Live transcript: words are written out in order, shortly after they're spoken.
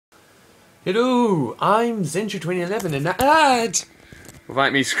Hello, I'm Zenchu2011 and that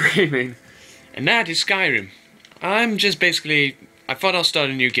without me screaming, and that is Skyrim. I'm just basically, I thought I'll start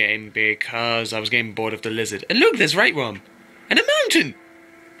a new game because I was getting bored of the lizard. And look, there's right one. And a mountain!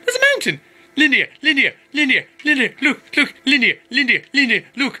 There's a mountain! Linear, linear, linear, linear, look, linear, linear, linear,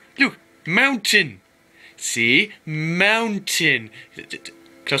 look, mountain! See? Mountain!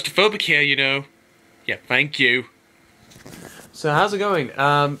 Claustrophobic here, you know. Yeah, thank you. So how's it going?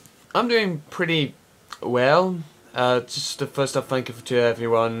 I'm doing pretty well. Just first off, thank you to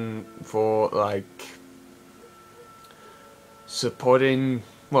everyone for supporting,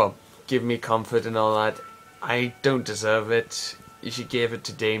 well, giving me comfort and all that. I don't deserve it. You should give it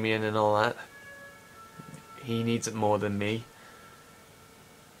to Damien and all that. He needs it more than me.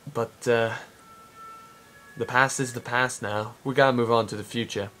 But the past is the past now. We gotta move on to the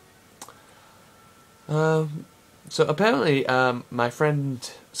future. So apparently, some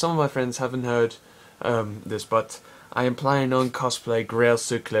of my friends haven't heard this, but I am planning on cosplay Grail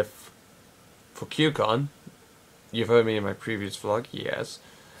Sutcliffe for QCon. You've heard me in my previous vlog, yes.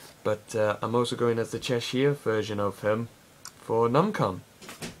 But I'm also going as the Cheshire version of him for NumCon.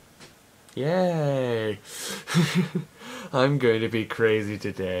 Yay! I'm going to be crazy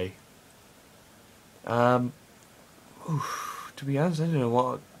today. To be honest, I don't know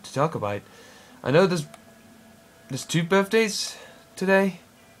what to talk about. I know there's 2 birthdays today.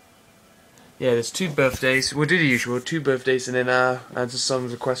 Yeah, there's 2 birthdays. We'll do the usual, 2 birthdays, and then answer some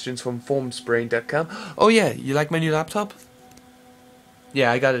of the questions from formsbrain.com. Oh yeah, you like my new laptop?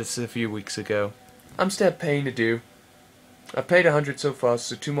 Yeah, I got it a few weeks ago. I'm still paying to do. I've paid 100 so far,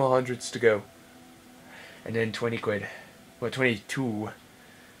 so 2 more hundreds to go. And then 20 quid. Well, 22.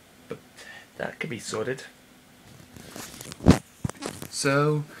 But that could be sorted.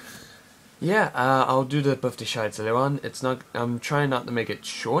 So yeah, I'll do the birthday shout later on. I'm trying not to make it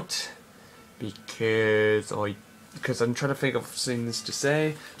short because I'm trying to think of things to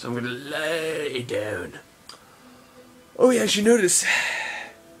say. So I'm gonna lay down. Oh yeah, as you notice,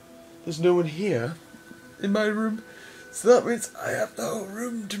 there's no one here in my room, so that means I have the whole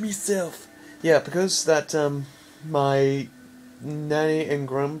room to myself. Yeah, because my nanny and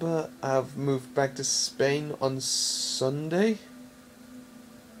grandpa have moved back to Spain on Sunday,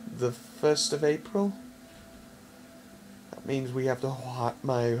 the 1st of April. That means we have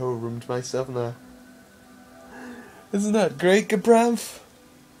my whole room to myself now. Isn't that great, Gabrav?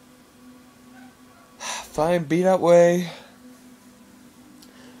 Fine, be that way.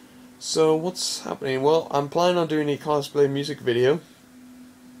 So what's happening? Well, I'm planning on doing a cosplay music video.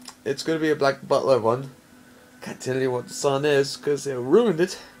 It's going to be a Black Butler one. Can't tell you what the song is because they ruined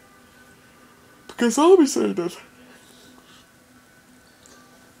it. Because I'll be saying it.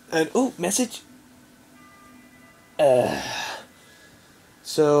 And oh, message. I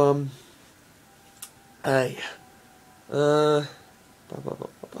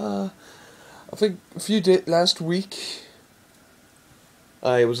think last week.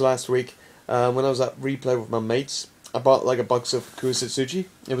 It was last week when I was at Replay with my mates. I bought like a box of Kuusitsuji.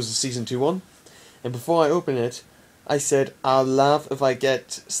 It was a season 2 one, and before I open it, I said I'll laugh if I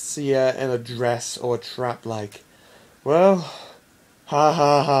get Sia in a dress or a trap like. Well, ha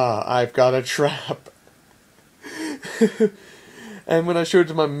ha ha! I've got a trap. And when I showed it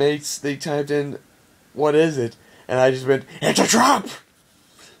to my mates, they typed in, "What is it?" And I just went, "It's a trap!"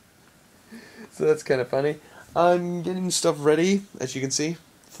 So that's kind of funny. I'm getting stuff ready, as you can see,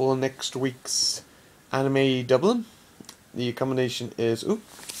 for next week's Anime Dublin. The accommodation is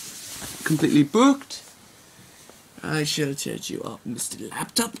completely booked. I shall charge you up, Mr.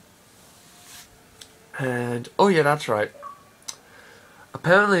 Laptop. And oh yeah, that's right.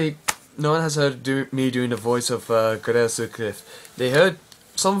 Apparently, no one has heard me doing the voice of Grail Sutcliffe.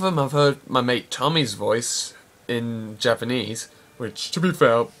 Some of them have heard my mate Tommy's voice in Japanese, which, to be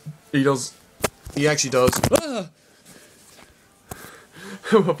fair, he actually does.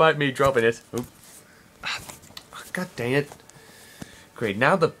 About me dropping it. God dang it. Great,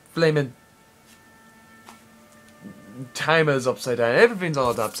 now the flaming timer's upside down. Everything's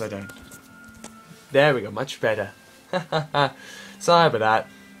all upside down. There we go, much better. Sorry about that.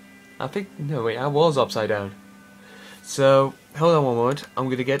 I was upside down. So, hold on one moment. I'm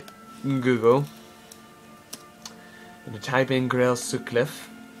gonna get Google. I'm gonna type in Grail Sutcliffe.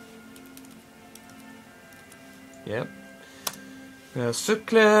 Yep. Grail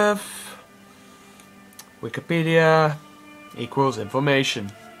Sutcliffe. Wikipedia equals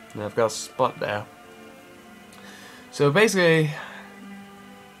information. And I've got a spot there. So basically,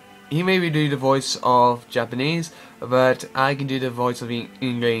 he maybe do the voice of Japanese, but I can do the voice of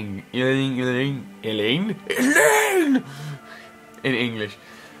Elaine in English.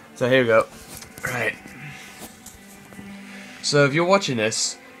 So here we go. Right. So if you're watching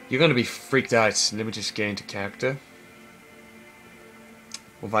this, you're going to be freaked out. Let me just get into character.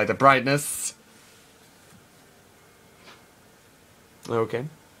 We'll find the brightness. Okay.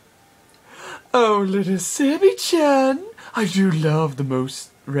 Oh, little Sammy-chan, I do love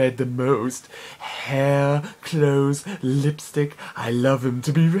red the most. Hair, clothes, lipstick, I love him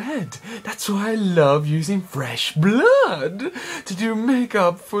to be red. That's why I love using fresh blood to do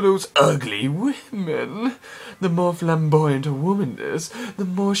makeup for those ugly women. The more flamboyant a woman is, the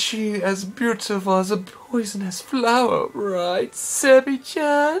more she as beautiful as a poisonous flower, right,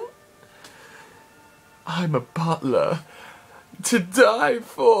 Sammy-chan? I'm a butler to die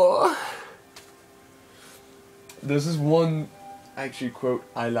for. This is one actually quote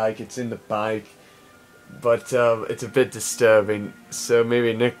I like. It's in the bag, but it's a bit disturbing. So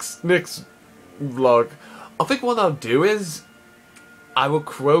maybe next vlog, I think what I'll do is I will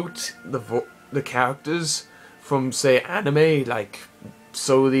quote the characters from say anime like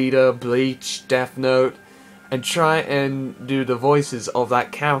Soul Eater, Bleach, Death Note, and try and do the voices of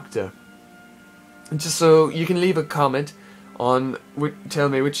that character. And just so you can leave a comment on tell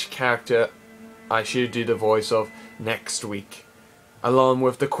me which character I should do the voice of next week, along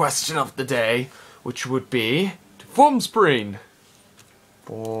with the question of the day, which would be Formspring.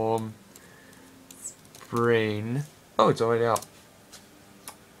 Formspring. Oh, it's already up.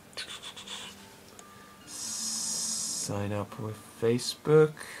 Sign up with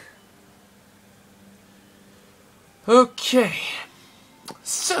Facebook. Okay.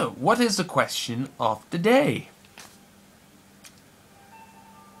 So, what is the question of the day?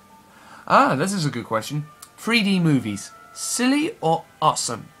 Ah, this is a good question. 3D movies, silly or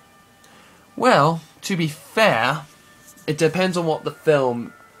awesome? Well, to be fair, it depends on what the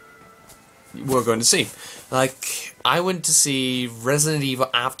film we're going to see. Like, I went to see Resident Evil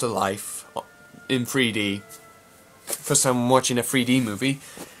Afterlife in 3D. First time watching a 3D movie.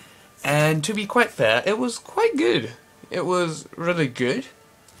 And to be quite fair, it was quite good. It was really good.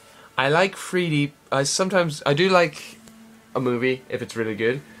 I like 3D. I do like a movie if it's really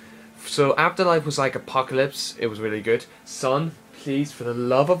good. So Afterlife was like Apocalypse. It was really good. Son, please, for the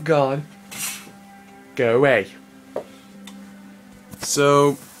love of God, go away.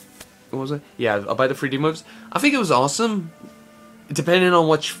 So, what was it? Yeah, about the 3D movies. I think it was awesome, depending on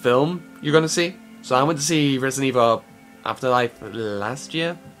which film you're gonna see. So I went to see Resident Evil Afterlife last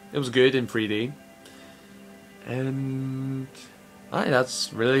year. It was good in 3D. And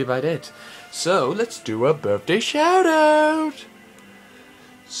that's really about it. So let's do a birthday shout out.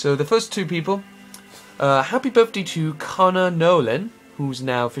 So the first two people, happy birthday to Connor Nolan, who's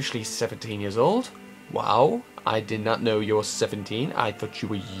now officially 17 years old. Wow, I did not know you're 17. I thought you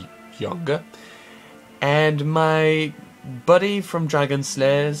were younger. And my buddy from Dragon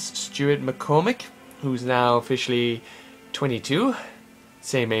Slayers, Stuart McCormick, who's now officially 22,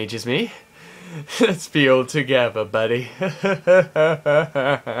 same age as me. Let's be all together, buddy.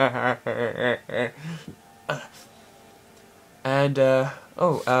 And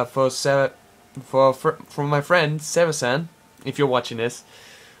for my friend Sarah-san, if you're watching this,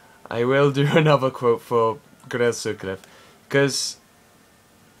 I will do another quote for Grell Sokolev, because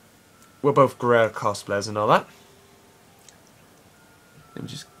we're both Grell cosplayers and all that. Let me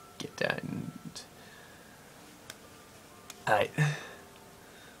just get that. Alright.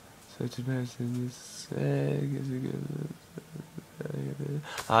 So to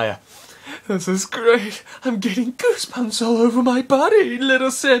yeah. This is great. I'm getting goosebumps all over my body, little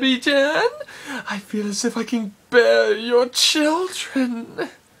Sammy-chan. I feel as if I can bear your children.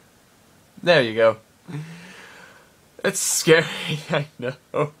 There you go. It's scary, I know.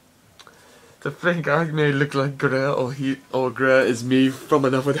 To think I may look like Grell, or Grell is me from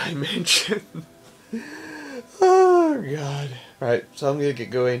another dimension. Oh god. Right, so I'm gonna get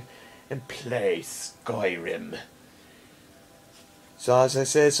going and play Skyrim. So as I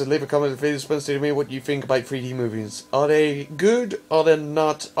said, so leave a comment in the video response to me what you think about 3D movies. Are they good? Are they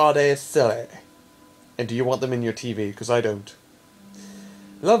not? Are they silly? And do you want them in your TV? Because I don't.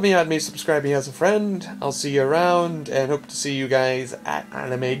 Love me, add me, subscribe me as a friend. I'll see you around and hope to see you guys at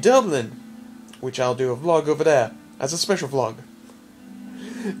Anime Dublin, which I'll do a vlog over there as a special vlog.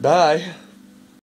 Bye.